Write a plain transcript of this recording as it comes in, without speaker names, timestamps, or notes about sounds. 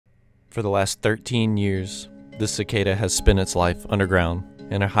For the last 13 years, this cicada has spent its life underground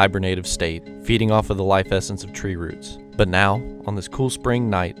in a hibernative state, feeding off of the life essence of tree roots. But now, on this cool spring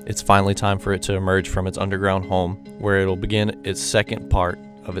night, it's finally time for it to emerge from its underground home, where it'll begin its second part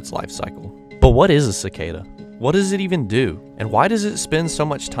of its life cycle. But what is a cicada? What does it even do? And why does it spend so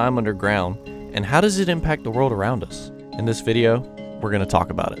much time underground? And how does it impact the world around us? In this video, we're going to talk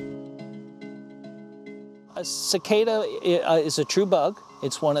about it. A cicada is a true bug.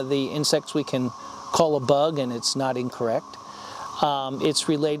 It's one of the insects we can call a bug, and it's not incorrect. It's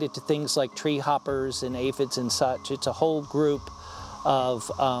related to things like tree hoppers and aphids and such. It's a whole group of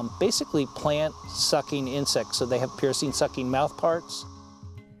basically plant-sucking insects, so they have piercing-sucking mouth parts.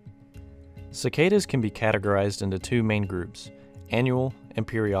 Cicadas can be categorized into two main groups, annual and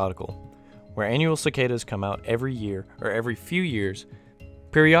periodical. Where annual cicadas come out every year or every few years,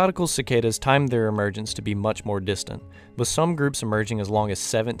 periodical cicadas time their emergence to be much more distant, with some groups emerging as long as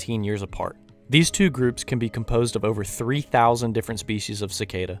 17 years apart. These two groups can be composed of over 3,000 different species of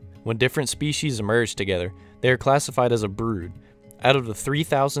cicada. When different species emerge together, they are classified as a brood. Out of the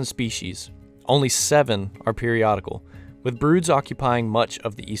 3,000 species, only 7 are periodical, with broods occupying much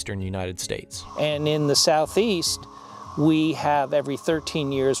of the eastern United States. And in the southeast, we have every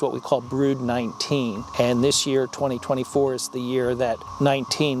 13 years what we call brood 19. And this year, 2024, is the year that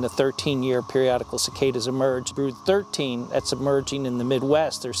 19, the 13-year periodical cicadas emerge. Brood 13, that's emerging in the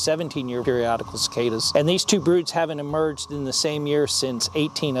Midwest. There's 17-year periodical cicadas. And these two broods haven't emerged in the same year since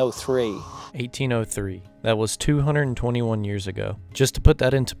 1803. 1803. That was 221 years ago. Just to put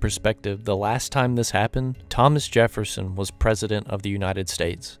that into perspective, the last time this happened, Thomas Jefferson was President of the United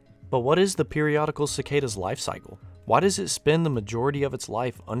States. But what is the periodical cicada's life cycle? Why does it spend the majority of its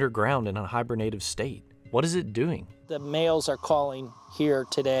life underground in a hibernative state? What is it doing? The males are calling here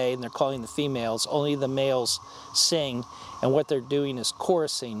today, and they're calling the females. Only the males sing, and what they're doing is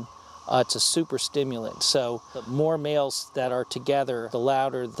chorusing. It's a super stimulant, so the more males that are together, the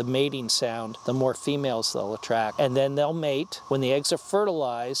louder the mating sound, the more females they'll attract. And then they'll mate. When the eggs are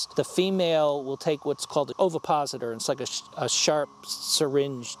fertilized, the female will take what's called an ovipositor. It's like a sharp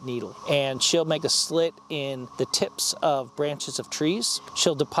syringe needle. And she'll make a slit in the tips of branches of trees.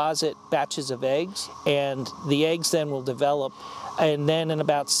 She'll deposit batches of eggs, and the eggs then will develop. And then in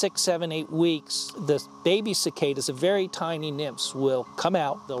about 6, 7, 8 weeks, the baby cicadas, the very tiny nymphs, will come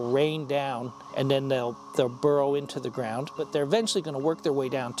out. They'll rain down, and then they'll burrow into the ground. But they're eventually going to work their way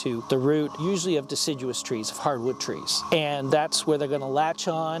down to the root, usually of deciduous trees, of hardwood trees. And that's where they're going to latch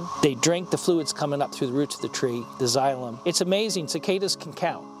on. They drink the fluids coming up through the roots of the tree, the xylem. It's amazing. Cicadas can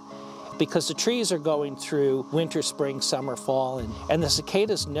count, because the trees are going through winter, spring, summer, fall, and the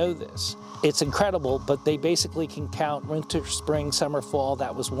cicadas know this. It's incredible, but they basically can count winter, spring, summer, fall.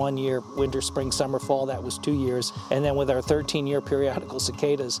 That was 1 year. Winter, spring, summer, fall, that was 2 years. And then with our 13-year periodical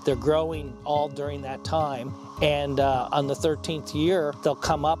cicadas, they're growing all during that time. And on the 13th year, they'll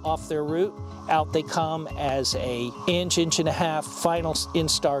come up off their root. Out they come as a inch and a half final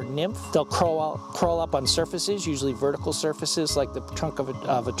instar nymph. They'll crawl up on surfaces, usually vertical surfaces like the trunk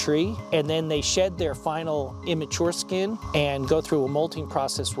of a tree. And then they shed their final immature skin and go through a molting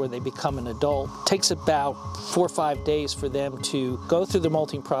process where they become an adult. It takes about 4 or 5 days for them to go through the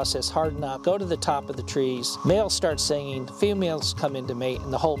molting process, harden up, go to the top of the trees. Males start singing, females come in to mate,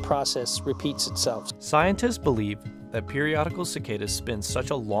 and the whole process repeats itself. Scientists believe that periodical cicadas spend such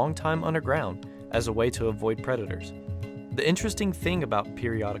a long time underground as a way to avoid predators. The interesting thing about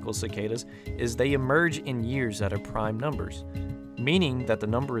periodical cicadas is they emerge in years that are prime numbers, meaning that the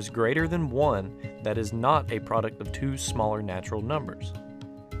number is greater than 1 that is not a product of 2 smaller natural numbers.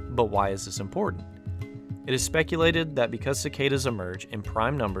 But why is this important? It is speculated that because cicadas emerge in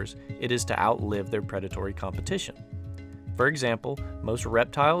prime numbers, it is to outlive their predatory competition. For example, most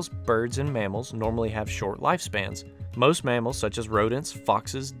reptiles, birds, and mammals normally have short lifespans. Most mammals, such as rodents,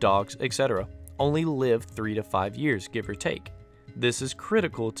 foxes, dogs, etc., only live 3 to 5 years, give or take. This is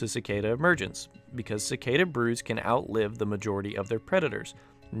critical to cicada emergence, because cicada broods can outlive the majority of their predators,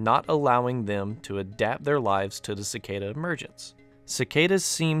 not allowing them to adapt their lives to the cicada emergence. Cicadas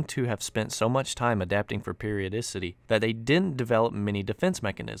seem to have spent so much time adapting for periodicity that they didn't develop many defense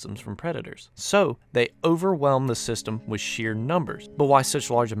mechanisms from predators. So, they overwhelmed the system with sheer numbers. But why such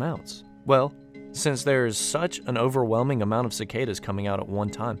large amounts? Well, since there is such an overwhelming amount of cicadas coming out at one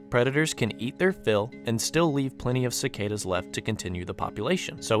time, predators can eat their fill and still leave plenty of cicadas left to continue the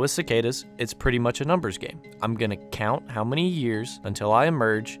population. So with cicadas, it's pretty much a numbers game. I'm gonna count how many years until I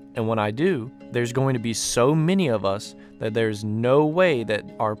emerge, and when I do, there's going to be so many of us that there's no way that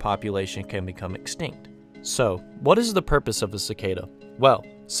our population can become extinct. So, what is the purpose of a cicada? Well,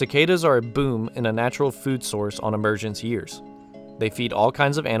 cicadas are a boom in a natural food source on emergence years. They feed all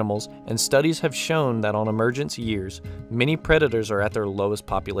kinds of animals, and studies have shown that on emergence years, many predators are at their lowest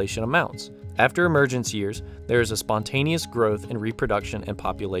population amounts. After emergence years, there is a spontaneous growth in reproduction and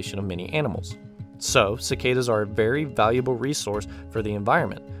population of many animals. So, cicadas are a very valuable resource for the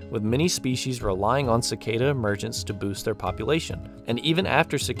environment, with many species relying on cicada emergence to boost their population. And even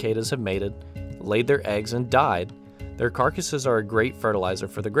after cicadas have mated, laid their eggs, and died, their carcasses are a great fertilizer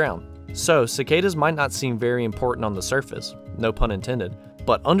for the ground. So, cicadas might not seem very important on the surface, no pun intended,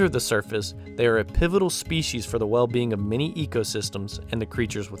 but under the surface, they are a pivotal species for the well-being of many ecosystems and the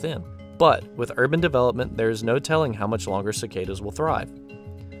creatures within. But with urban development, there is no telling how much longer cicadas will thrive.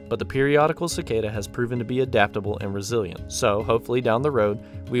 But the periodical cicada has proven to be adaptable and resilient, so hopefully down the road,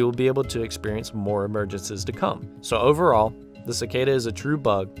 we will be able to experience more emergences to come. So overall, the cicada is a true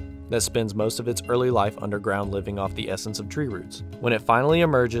bug that spends most of its early life underground living off the essence of tree roots. When it finally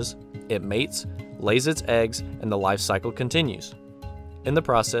emerges, it mates, lays its eggs, and the life cycle continues. In the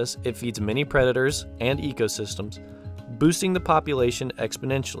process, it feeds many predators and ecosystems, boosting the population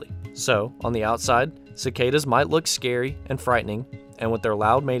exponentially. So, on the outside, cicadas might look scary and frightening, and with their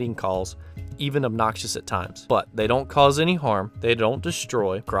loud mating calls, even obnoxious at times. But they don't cause any harm, they don't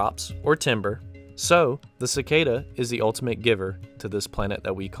destroy crops or timber, so the cicada is the ultimate giver to this planet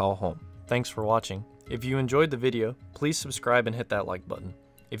that we call home. Thanks for watching. If you enjoyed the video, please subscribe and hit that like button.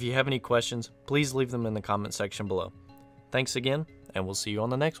 If you have any questions, please leave them in the comment section below. Thanks again, and we'll see you on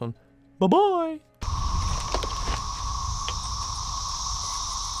the next one. Bye-bye!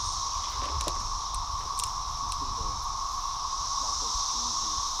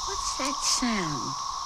 What's that sound?